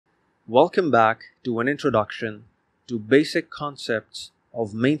Welcome back to an introduction to basic concepts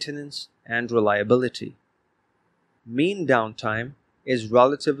of maintenance and reliability. Mean downtime is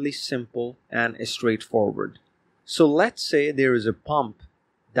relatively simple and straightforward. So let's say there is a pump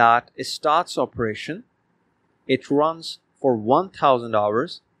that starts operation, it runs for 1000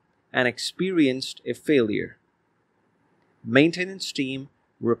 hours and experienced a failure. Maintenance team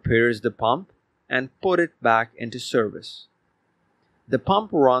repairs the pump and put it back into service. The pump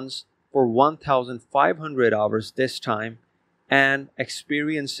runs for 1500 hours this time and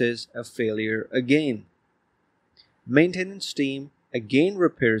experiences a failure again. Maintenance team again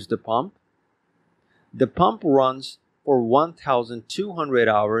repairs the pump. The pump runs for 1200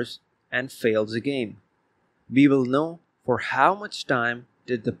 hours and fails again. We will know for how much time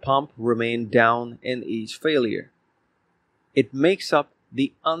did the pump remain down in each failure. It makes up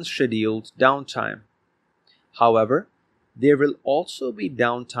the unscheduled downtime. However, there will also be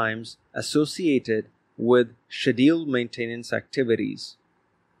downtimes associated with scheduled maintenance activities.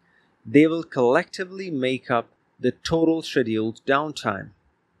 They will collectively make up the total scheduled downtime.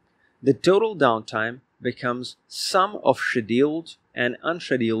 The total downtime becomes sum of scheduled and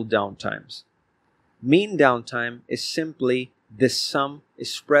unscheduled downtimes. Mean downtime is simply this sum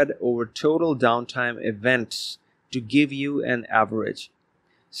spread over total downtime events to give you an average.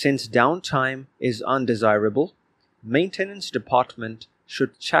 Since downtime is undesirable, maintenance department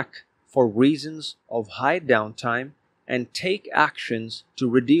should check for reasons of high downtime and take actions to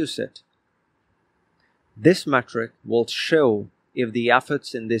reduce it. This metric will show if the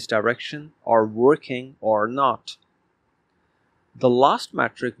efforts in this direction are working or not. The last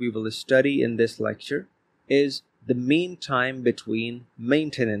metric we will study in this lecture is the mean time between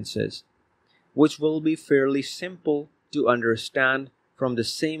maintenances, which will be fairly simple to understand from the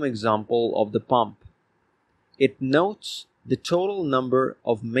same example of the pump. It notes the total number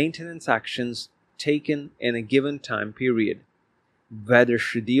of maintenance actions taken in a given time period, whether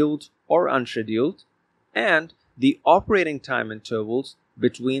scheduled or unscheduled, and the operating time intervals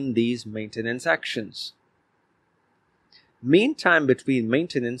between these maintenance actions. Mean time between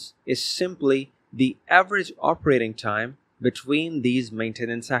maintenance is simply the average operating time between these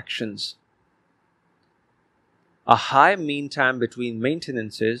maintenance actions. A high mean time between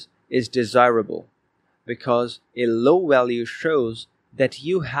maintenances is desirable because a low value shows that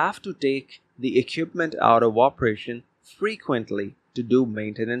you have to take the equipment out of operation frequently to do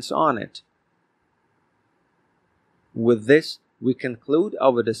maintenance on it. With this, we conclude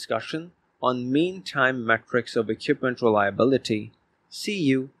our discussion on mean time metrics of equipment reliability. See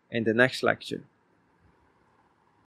you in the next lecture.